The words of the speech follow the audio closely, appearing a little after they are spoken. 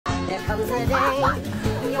there comes a day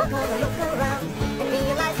when you're gonna look around and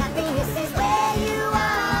realize happiness is where you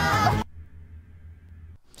are.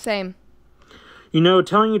 Same. You know,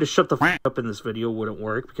 telling you to shut the f up in this video wouldn't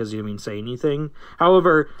work because you didn't even say anything.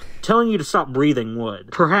 However, telling you to stop breathing would.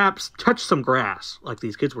 Perhaps touch some grass, like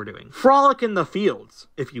these kids were doing. Frolic in the fields,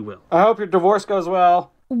 if you will. I hope your divorce goes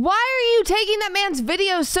well. Why are you taking that man's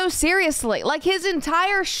videos so seriously? Like, his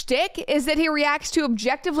entire shtick is that he reacts to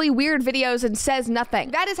objectively weird videos and says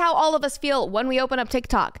nothing. That is how all of us feel when we open up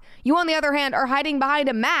TikTok. You, on the other hand, are hiding behind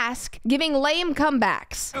a mask, giving lame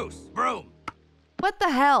comebacks. Broom. What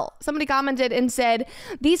the hell? Somebody commented and said,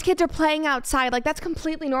 these kids are playing outside. Like, that's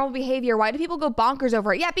completely normal behavior. Why do people go bonkers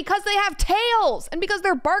over it? Yeah, because they have tails and because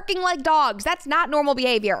they're barking like dogs. That's not normal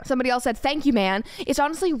behavior. Somebody else said, thank you, man. It's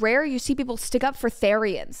honestly rare you see people stick up for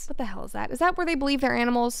Therians. What the hell is that? Is that where they believe they're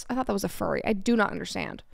animals? I thought that was a furry. I do not understand.